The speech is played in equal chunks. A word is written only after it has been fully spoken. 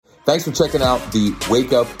Thanks for checking out the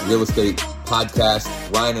Wake Up Real Estate podcast.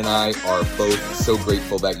 Ryan and I are both so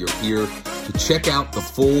grateful that you're here. To check out the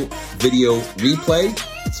full video replay,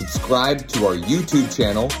 subscribe to our YouTube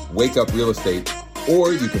channel, Wake Up Real Estate,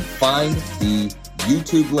 or you can find the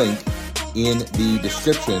YouTube link in the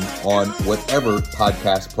description on whatever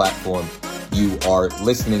podcast platform you are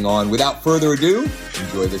listening on. Without further ado,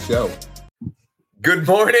 enjoy the show. Good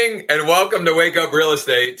morning and welcome to Wake Up Real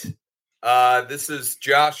Estate. This is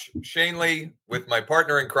Josh Shanley with my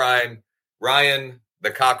partner in crime, Ryan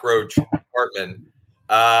the Cockroach Hartman.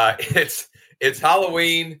 It's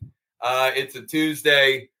Halloween. It's a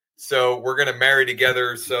Tuesday, so we're gonna marry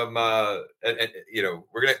together some. We're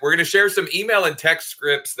gonna share some email and text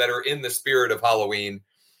scripts that are in the spirit of Halloween.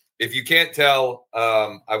 If you can't tell,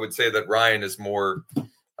 I would say that Ryan is more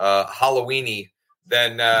Halloweeny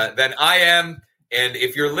than I am. And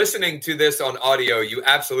if you're listening to this on audio, you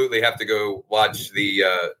absolutely have to go watch the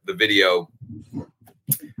video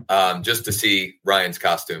just to see Ryan's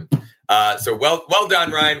costume. So well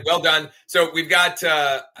done, Ryan. Well done. So we've got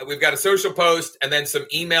a social post and then some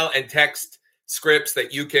email and text scripts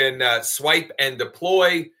that you can swipe and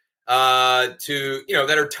deploy to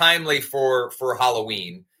that are timely for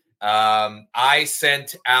Halloween. I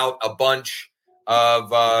sent out a bunch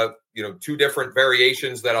of two different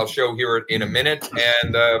variations that I'll show here in a minute.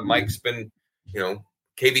 And Mike's been,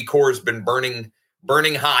 KV Core's been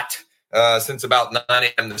burning hot since about 9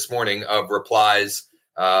 a.m. this morning of replies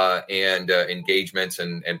and engagements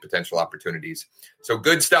and potential opportunities. So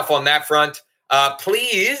good stuff on that front.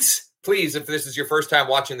 Please, if this is your first time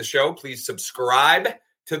watching the show, please subscribe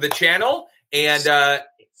to the channel and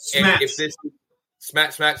if this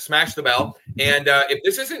smash the bell. And if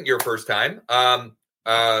this isn't your first time,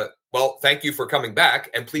 well, thank you for coming back,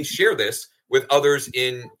 and please share this with others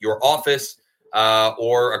in your office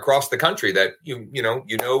or across the country that you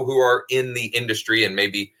know who are in the industry and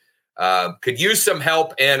maybe could use some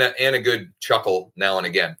help and a good chuckle now and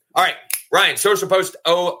again. All right, Ryan, social post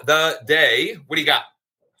the day. What do you got?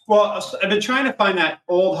 Well, I've been trying to find that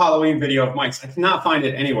old Halloween video of Mike's. I cannot find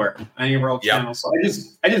it anywhere on any of our old channels, so I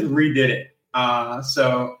just redid it.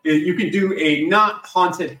 So you can do a not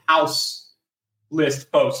haunted house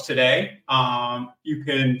list post today. You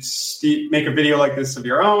can make a video like this of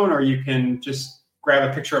your own, or you can just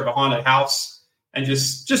grab a picture of a haunted house and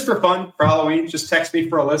just for fun, for Halloween, just text me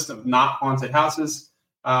for a list of not haunted houses.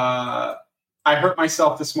 I hurt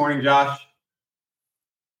myself this morning, Josh.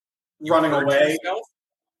 Running away.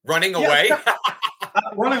 Running away?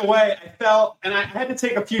 Running away, I fell, and I had to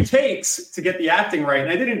take a few takes to get the acting right, and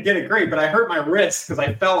I didn't get it great, but I hurt my wrist because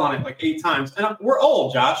I fell on it like 8 times. And we're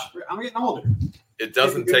old, Josh. I'm getting older. It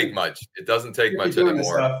doesn't take much. It doesn't take much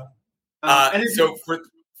anymore. So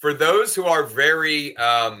for those who are very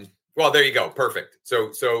well, there you go. Perfect.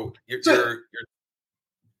 So you're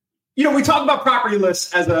we talk about property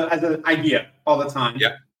lists as an idea all the time.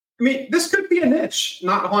 Yeah. I mean, this could be a niche,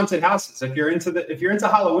 not haunted houses. If you're into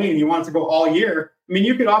Halloween, you want it to go all year. I mean,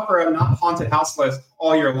 you could offer a not haunted house list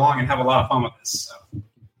all year long and have a lot of fun with this. So,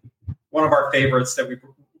 one of our favorites that we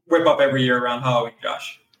whip up every year around Halloween,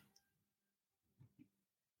 Josh.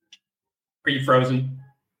 Are you frozen?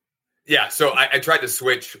 Yeah. So I tried to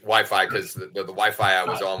switch Wi-Fi because the Wi-Fi I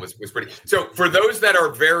was on was pretty. So for those that are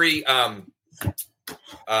very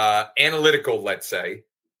analytical, let's say.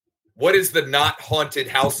 What is the not haunted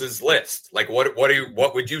houses list? Like, what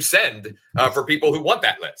would you send for people who want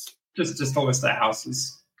that list? Just a list of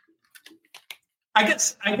houses. I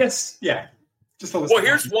guess, yeah. Just a list. Well,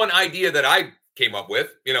 here's one idea that I came up with.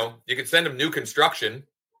 You could send them new construction.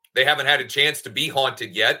 They haven't had a chance to be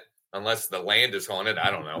haunted yet, unless the land is haunted. I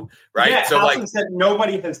don't know, right? Yeah, so houses that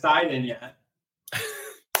nobody has died in yet.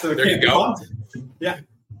 So there you go. Yeah.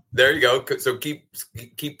 There you go. So keep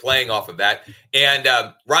playing off of that. And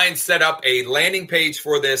Ryan set up a landing page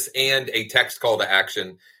for this and a text call to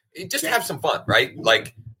action. Just have some fun, right?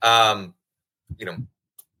 Like,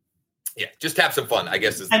 just have some fun, I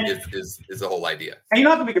guess is the whole idea. And you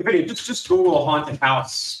don't have to make a video. Just Google haunted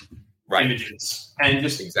house images and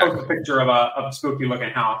just post a picture of a spooky looking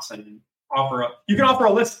house and you can offer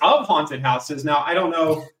a list of haunted houses. Now, I don't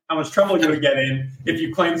know how much trouble you would get in if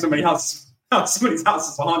you claim somebody's house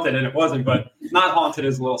is haunted and it wasn't, but not haunted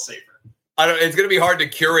is a little safer. It's going to be hard to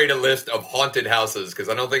curate a list of haunted houses because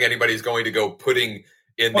I don't think anybody's going to go putting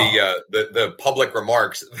in the public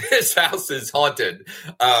remarks, this house is haunted.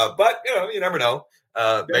 But you never know.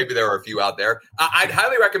 Maybe there are a few out there. I'd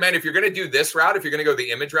highly recommend if you're going to do this route, if you're going to go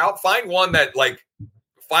the image route, find one that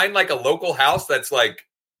find a local house that's I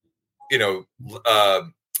don't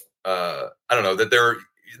know that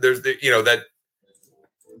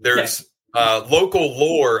there's local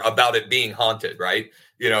lore about it being haunted, right?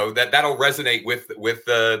 That'll resonate with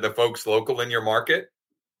the folks local in your market.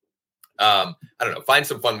 I don't know. Find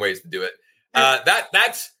some fun ways to do it.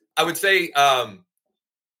 That's I would say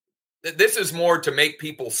this is more to make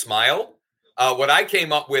people smile. What I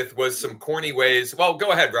came up with was some corny ways. Well,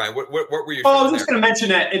 go ahead, Brian. What were you? I was just going to mention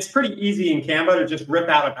that it's pretty easy in Canva to just rip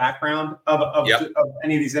out a background of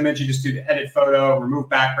any of these images. You just do the edit photo, remove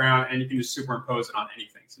background, and you can just superimpose it on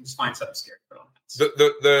anything. So just find something scary to put on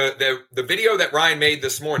that. The video that Ryan made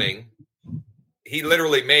this morning, he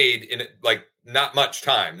literally made in like not much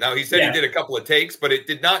time. Now he said he did a couple of takes, but it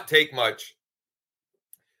did not take much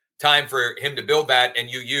time for him to build that.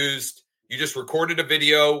 And you just recorded a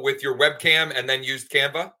video with your webcam and then used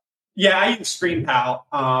Canva? Yeah, I use ScreenPal.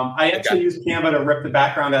 I actually used Canva to rip the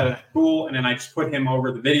background out of that pool, and then I just put him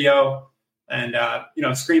over the video. And,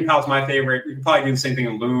 ScreenPal is my favorite. You can probably do the same thing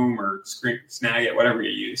in Loom or Snagit, whatever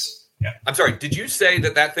you use. Yeah. I'm sorry, did you say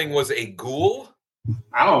that thing was a ghoul?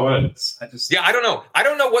 I don't know what it is. I don't know. I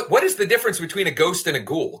don't know what is the difference between a ghost and a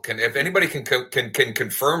ghoul. If anybody can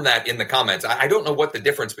confirm that in the comments. I don't know what the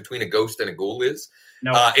difference between a ghost and a ghoul is.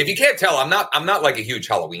 No. If you can't tell, I'm not like a huge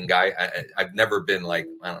Halloween guy. I've never been like,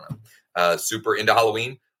 I don't know, super into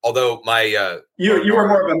Halloween. Although my you were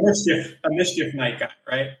more of a mischief night guy,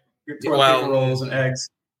 right? Paper rolls and eggs.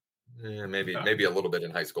 Maybe a little bit in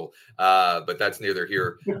high school, but that's neither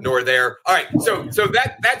here nor there. All right, so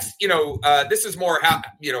that's this is more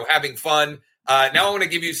having fun. Now I want to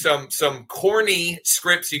give you some corny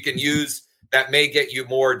scripts you can use that may get you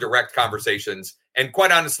more direct conversations. And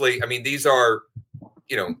quite honestly, I mean these are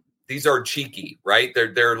cheeky, right?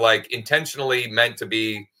 They're like intentionally meant to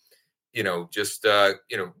be, just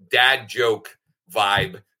dad joke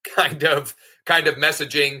vibe kind of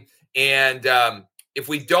messaging. And if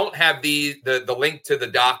we don't have the link to the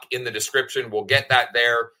doc in the description, we'll get that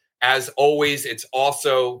there. As always, it's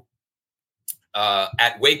also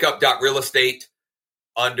at wakeup.realestate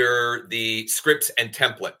under the scripts and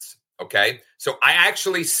templates. Okay. So I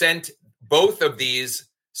actually sent both of these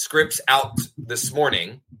scripts out this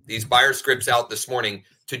morning, these buyer scripts out this morning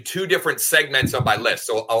to two different segments of my list.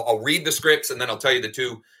 So I'll read the scripts and then I'll tell you the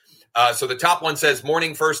two. So the top one says,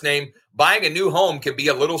 morning first name, buying a new home can be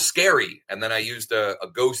a little scary. And then I used a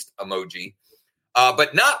ghost emoji,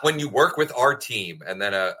 but not when you work with our team. And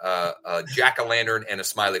then a jack-o'-lantern and a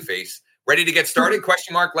smiley face. Ready to get started? ?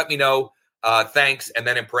 Let me know. Thanks. And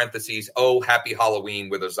then in parentheses, oh, happy Halloween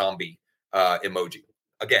with a zombie emoji.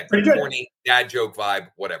 Again, corny, dad joke vibe,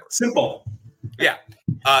 whatever. Simple. Yeah.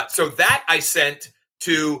 So that I sent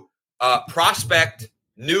to prospect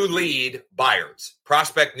new lead buyers.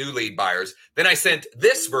 Then I sent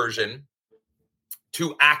this version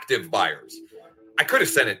to active buyers. I could have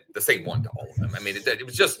sent it the same one to all of them. I mean, it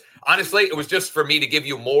was just, honestly, it was just for me to give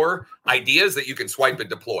you more ideas that you can swipe and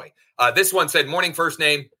deploy. This one said, morning first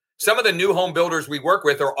name. Some of the new home builders we work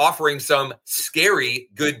with are offering some scary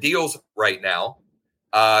good deals right now. !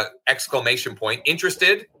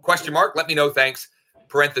 Interested? ? Let me know. Thanks.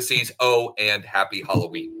 Parentheses. Oh, and happy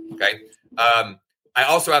Halloween. Okay. I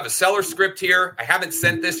also have a seller script here. I haven't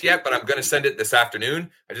sent this yet, but I'm going to send it this afternoon.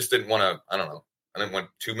 I just didn't want to, I didn't want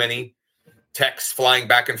too many texts flying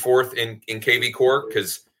back and forth in KV Core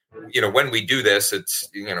because, when we do this, it's,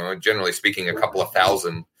 generally speaking, a couple of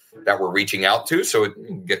thousand that we're reaching out to. So it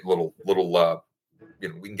can get a little,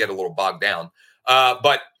 we can get a little bogged down.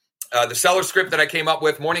 But the seller script that I came up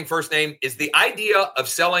with, morning first name, is the idea of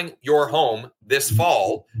selling your home this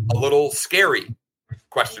fall a little scary? ?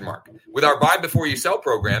 With our buy before you sell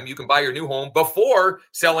program, you can buy your new home before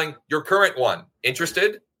selling your current one.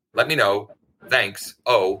 Interested? Let me know. Thanks.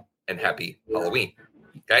 Oh, and happy Halloween.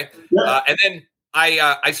 Okay. And then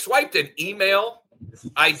I swiped an email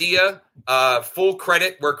idea, full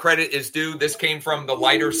credit where credit is due. This came from the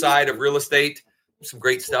lighter side of real estate. Some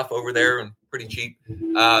great stuff over there and pretty cheap.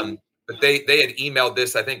 But they had emailed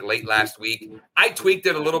this, I think, late last week. I tweaked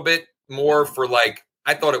it a little bit more for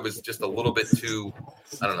I thought it was just a little bit too,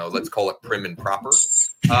 let's call it prim and proper.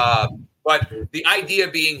 But the idea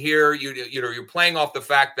being here, you're playing off the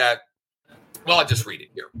fact that, well, I'll just read it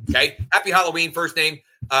here. Okay. Happy Halloween, first name.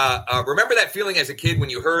 Remember that feeling as a kid when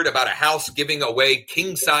you heard about a house giving away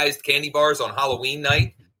king-sized candy bars on Halloween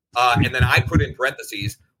night? And then I put in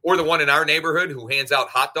parentheses, or the one in our neighborhood who hands out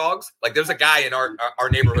hot dogs. Like there's a guy in our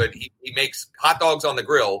neighborhood. He makes hot dogs on the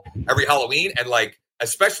grill every Halloween. And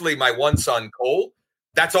especially my one son, Cole,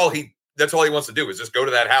 that's all he wants to do is just go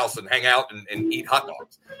to that house and hang out and eat hot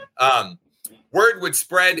dogs. Word would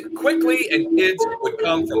spread quickly, and kids would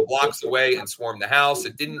come from blocks away and swarm the house.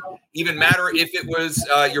 It didn't even matter if it was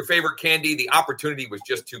your favorite candy. The opportunity was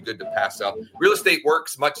just too good to pass up. Real estate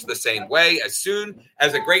works much the same way. As soon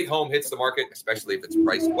as a great home hits the market, especially if it's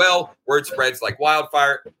priced well, word spreads like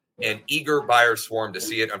wildfire, and eager buyers swarm to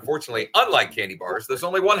see it. Unfortunately, unlike candy bars, there's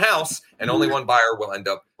only one house, and only one buyer will end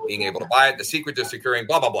up being able to buy it. The secret to securing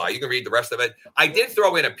blah, blah, blah. You can read the rest of it. I did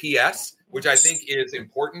throw in a PS, which I think is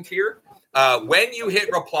important here. When you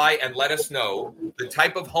hit reply and let us know the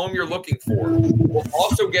type of home you're looking for, we'll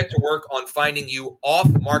also get to work on finding you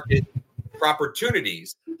off-market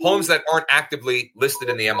opportunities, homes that aren't actively listed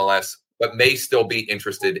in the MLS, but may still be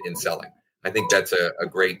interested in selling. I think that's a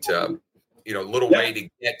great, little way to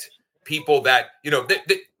get people that,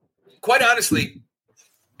 quite honestly,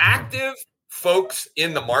 active folks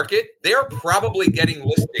in the market, they're probably getting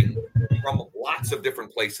listing from lots of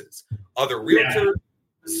different places. Other realtors,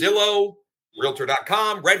 Zillow,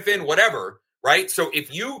 Realtor.com, Redfin, whatever, right? So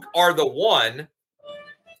if you are the one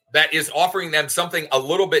that is offering them something a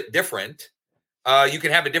little bit different, you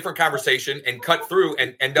can have a different conversation and cut through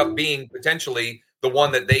and end up being potentially the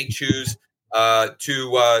one that they choose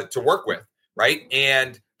to work with, right?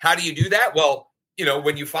 And how do you do that? Well,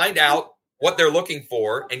 when you find out what they're looking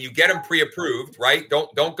for and you get them pre-approved, right?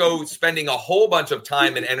 Don't go spending a whole bunch of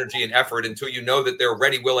time and energy and effort until you know that they're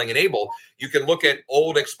ready, willing, and able. You can look at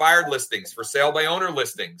old expired listings for sale by owner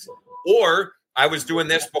listings. Or I was doing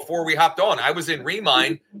this before we hopped on. I was in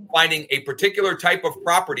Remine finding a particular type of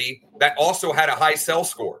property that also had a high sell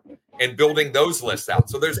score and building those lists out.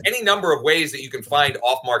 So there's any number of ways that you can find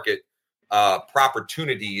off-market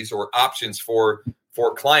opportunities or options for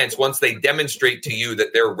clients once they demonstrate to you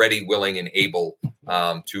that they're ready, willing, and able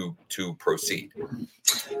to proceed.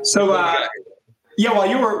 So, while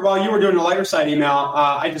you were doing the lighter side email,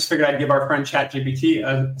 I just figured I'd give our friend ChatGPT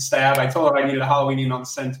a stab. I told her I needed a Halloween email to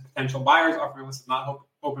send to potential buyers offering a list of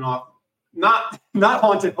not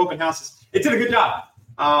haunted open houses. It did a good job.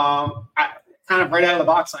 Kind of right out of the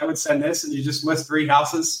box, I would send this, and you just list 3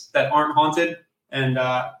 houses that aren't haunted and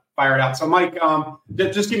fire it out. So, Mike,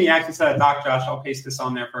 just give me access to that doc, Josh. I'll paste this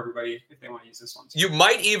on there for everybody if they want to use this one. You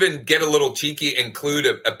might even get a little cheeky, include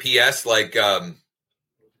a PS like, I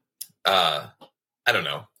don't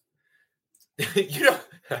know.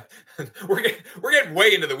 We're getting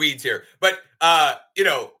way into the weeds here, but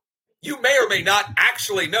you may or may not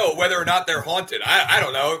actually know whether or not they're haunted. I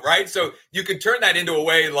don't know, right? So you can turn that into a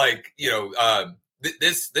way like,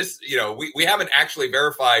 we haven't actually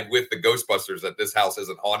verified with the Ghostbusters that this house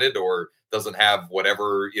isn't haunted or doesn't have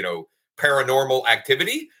whatever, paranormal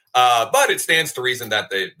activity. But it stands to reason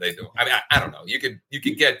that they do. I mean, I don't know. You could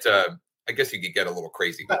get, I guess you could get a little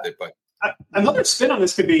crazy with it, but another spin on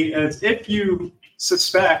this could be is if you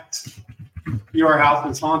suspect your house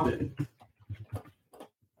is haunted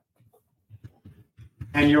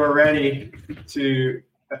and you're ready to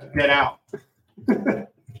get out,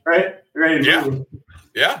 right? You're ready to move.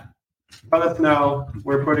 Yeah. Let us know.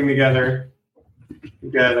 We're putting together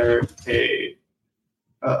a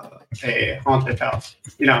haunted house.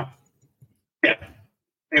 Yeah.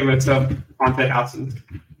 It was a haunted house.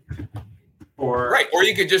 Right, or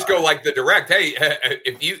you could just go like the direct. Hey,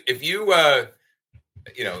 if you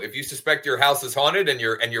suspect your house is haunted and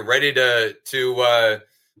you're ready to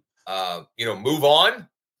move on,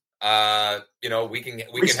 we can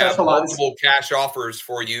have multiple cash offers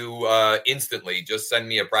for you instantly. Just send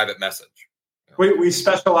me a private message. We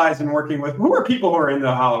specialize in working with who are people who are into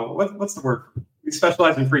Halloween. What's the word? We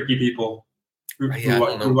specialize in freaky people. I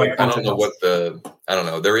don't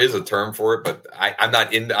know. There is a term for it, but I'm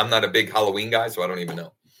not a big Halloween guy, so I don't even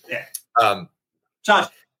know. Yeah. Josh,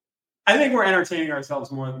 I think we're entertaining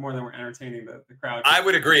ourselves more than we're entertaining the crowd. I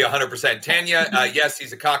would agree 100%. Tanya, yes,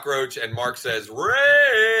 he's a cockroach, and Mark says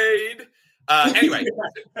raid. Anyway,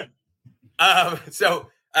 so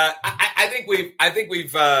I think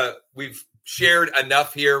we've shared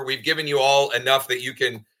enough here. We've given you all enough that you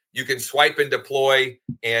can swipe and deploy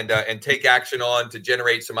and take action on to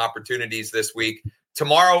generate some opportunities this week.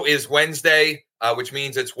 Tomorrow is Wednesday, which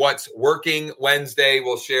means it's What's Working Wednesday.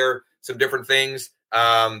 We'll share some different things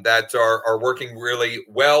that are working really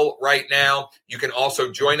well right now. You can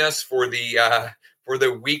also join us for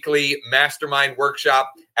the weekly mastermind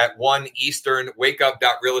workshop at 1 Eastern,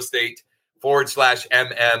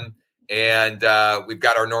 wakeup.realestate/MM. And we've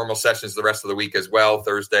got our normal sessions the rest of the week as well.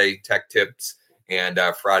 Thursday, tech tips. And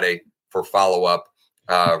Friday for follow-up.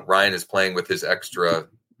 Ryan is playing with his extra,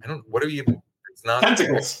 it's not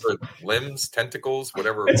tentacles. Limbs, tentacles,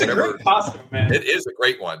 whatever. It's a great costume, man. It is a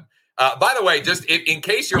great one. By the way, just in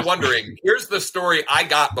case you're wondering, here's the story I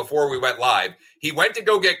got before we went live. He went to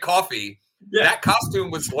go get coffee That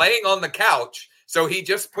costume was laying on the couch, so he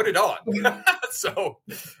just put it on. So,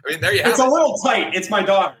 I mean, there you have it. It's a little tight. It's my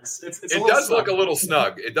daughter's. It does look a little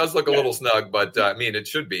snug. It does look a little snug, but I mean, it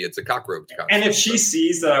should be. It's a cockroach costume. And if she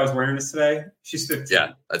sees that I was wearing this today, she's 15.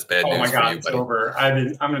 Yeah, that's bad news. Oh my God, for it's over.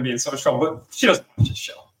 I'm going to be in so much trouble. But she doesn't watch this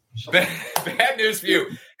show. Bad news for you.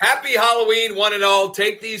 Happy Halloween, one and all.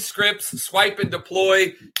 Take these scripts, swipe and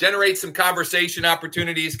deploy, generate some conversation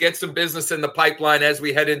opportunities, get some business in the pipeline as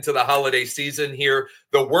we head into the holiday season here.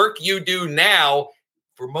 The work you do now,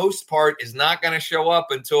 for most part, is not going to show up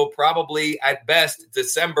until probably at best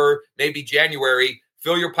December, maybe January.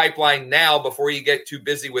 Fill your pipeline now before you get too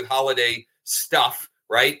busy with holiday stuff,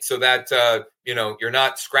 right? So that, you're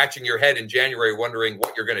not scratching your head in January wondering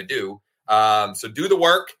what you're going to do. So do the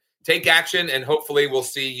work. Take action, and hopefully we'll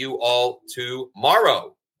see you all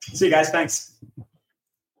tomorrow. See you guys. Thanks.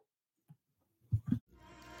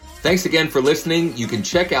 Thanks again for listening. You can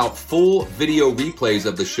check out full video replays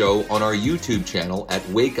of the show on our YouTube channel at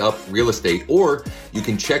Wake Up Real Estate, or you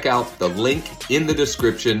can check out the link in the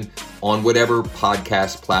description on whatever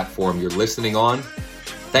podcast platform you're listening on.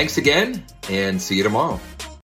 Thanks again, and see you tomorrow.